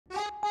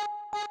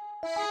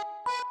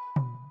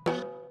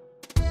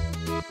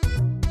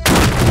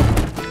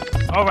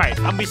Alright,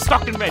 I'll be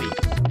stocked and ready.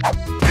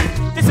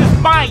 This is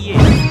my year,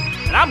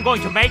 and I'm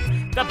going to make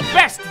the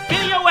best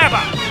video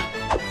ever!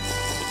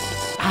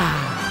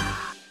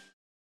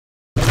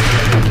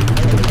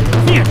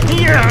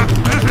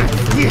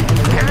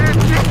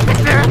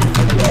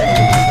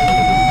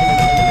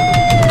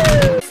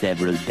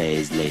 Several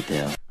days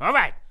later.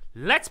 Alright,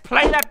 let's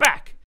play that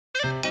back.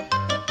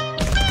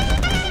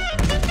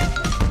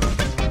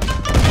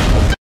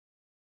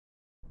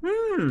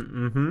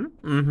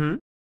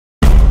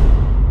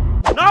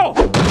 No!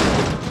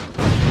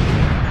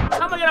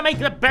 How am I gonna make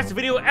the best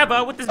video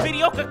ever with this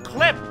mediocre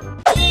clip?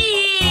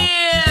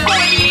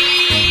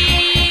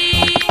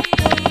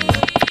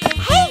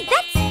 Hey,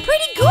 that's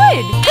pretty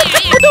good!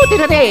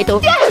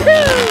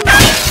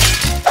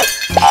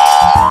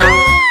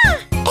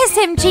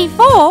 SMG4?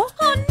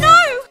 Oh no!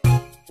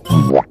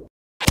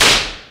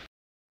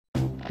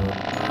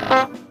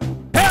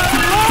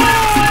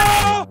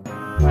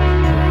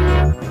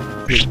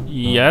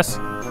 Yes?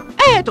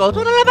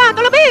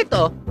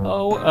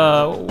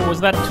 Oh, was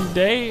that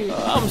today?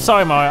 I'm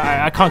sorry, Ma,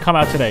 I can't come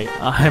out today.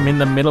 I'm in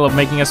the middle of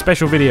making a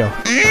special video.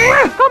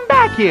 Come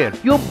back here,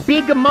 you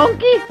big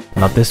monkey!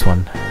 Not this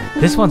one.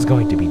 This one's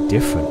going to be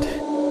different.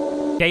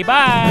 Okay,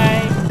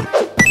 bye!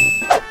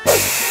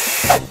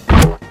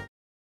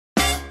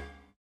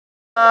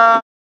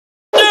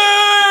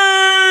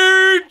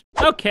 Nerd!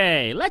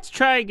 Okay, let's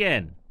try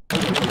again.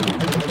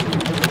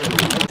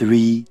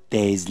 3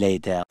 days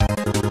later.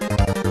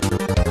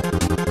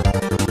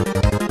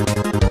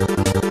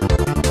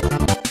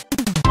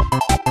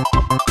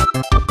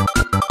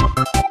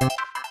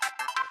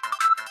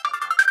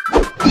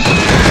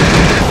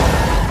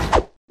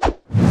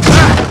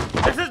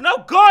 This is no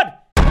good!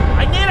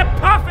 I need it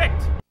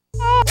perfect!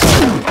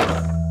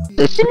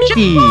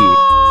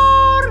 SMG4!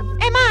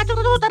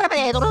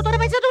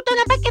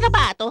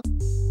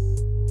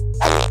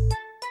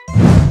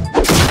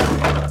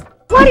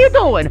 What are you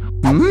doing?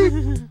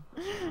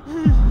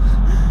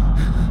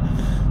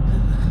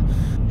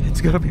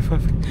 It's gonna be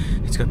perfect.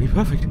 It's gonna be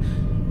perfect.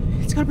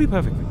 It's gonna be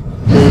perfect.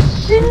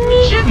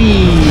 SMG!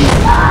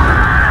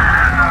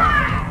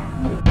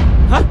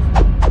 Huh?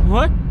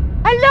 What?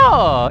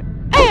 Hello!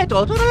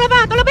 Eto, sono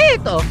lavato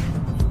l'abito!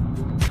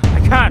 I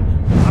can't!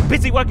 I'm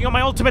busy working on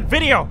my ultimate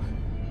video!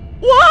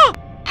 What?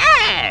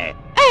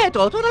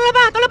 Eto, sono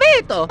lavato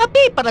l'abito! La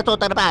pipa la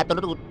tutta lavato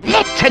tutto!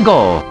 Let's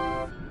go!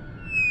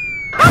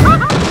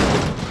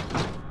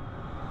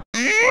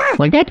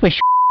 Well, that was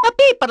la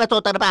pipa la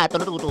tutta lavato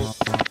tutto!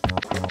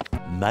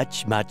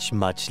 Much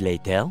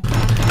later.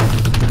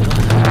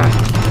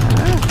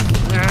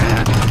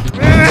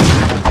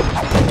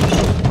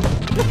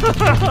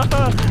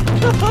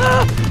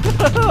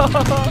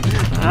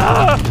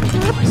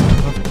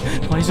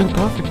 Why isn't it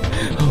perfect?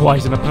 Why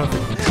isn't it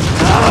perfect?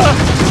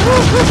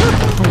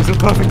 Why isn't it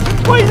perfect?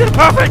 Why isn't it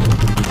perfect?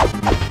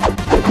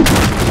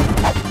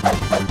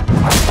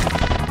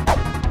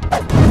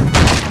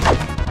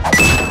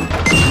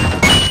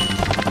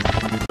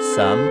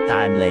 Some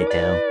time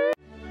later.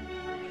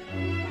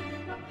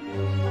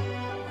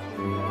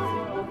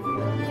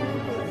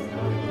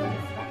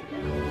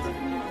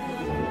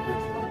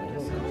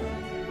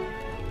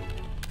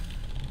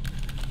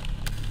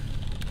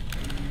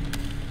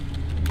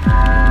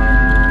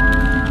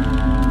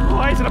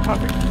 Why isn't it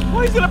perfect?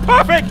 Why isn't it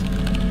perfect?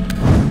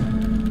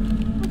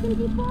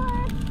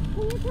 SMG4,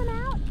 can you come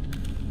out?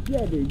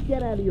 Yeah, dude,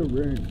 get out of your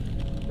room.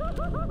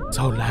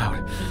 So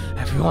loud.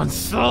 Everyone's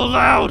so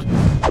loud.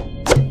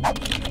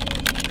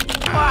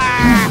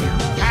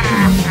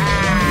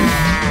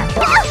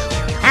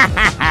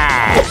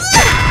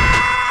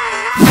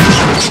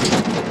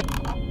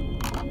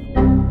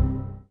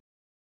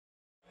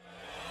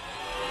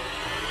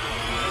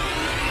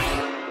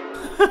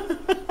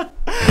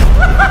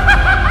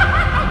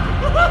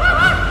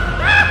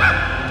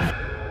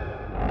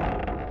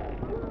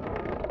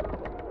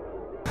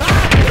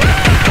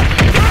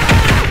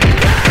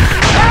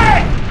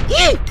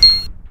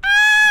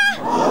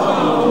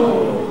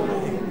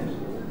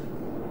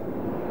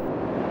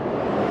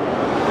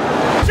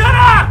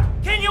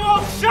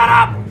 Shut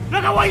up!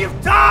 Look at what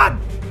you've done!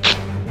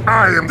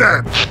 I am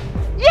dead!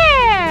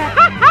 Yeah!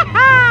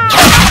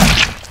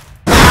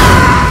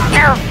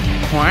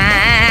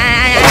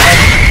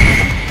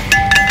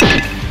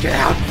 Get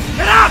out!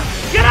 Get out!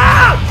 Get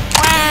out!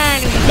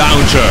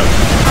 Launcher!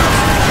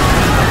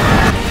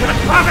 It's gonna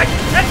be perfect!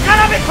 It's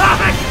gonna be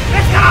perfect!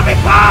 It's gonna be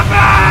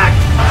perfect!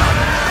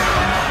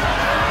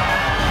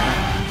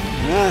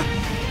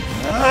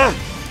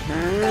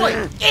 Boy,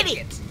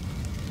 idiot!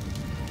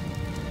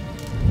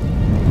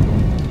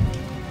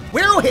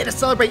 We're all here to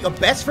celebrate your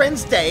best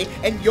friend's day,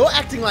 and you're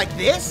acting like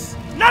this?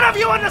 None of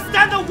you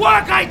understand the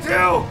work I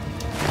do!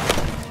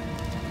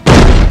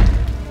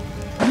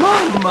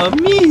 Mamma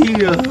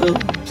mia!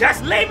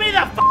 Just leave me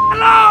the f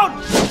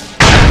alone!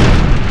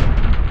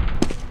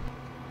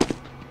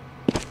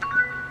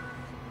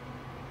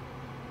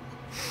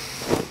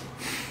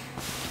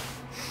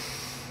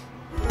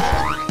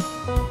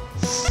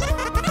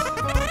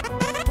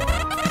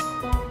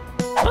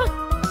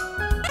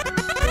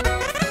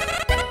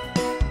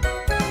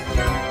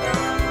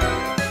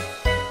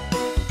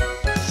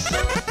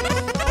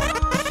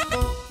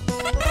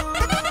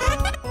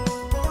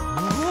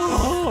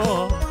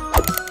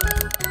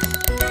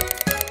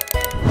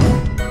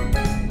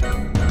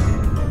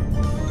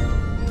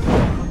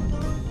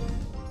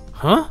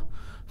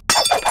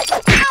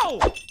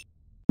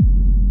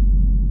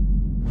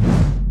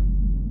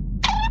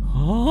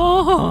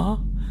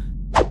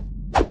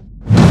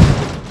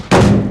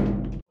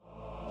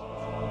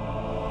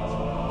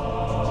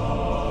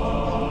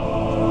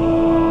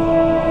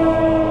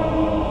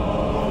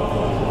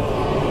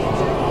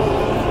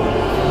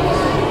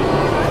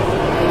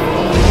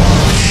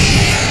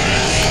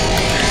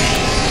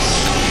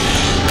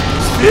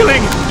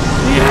 feeling.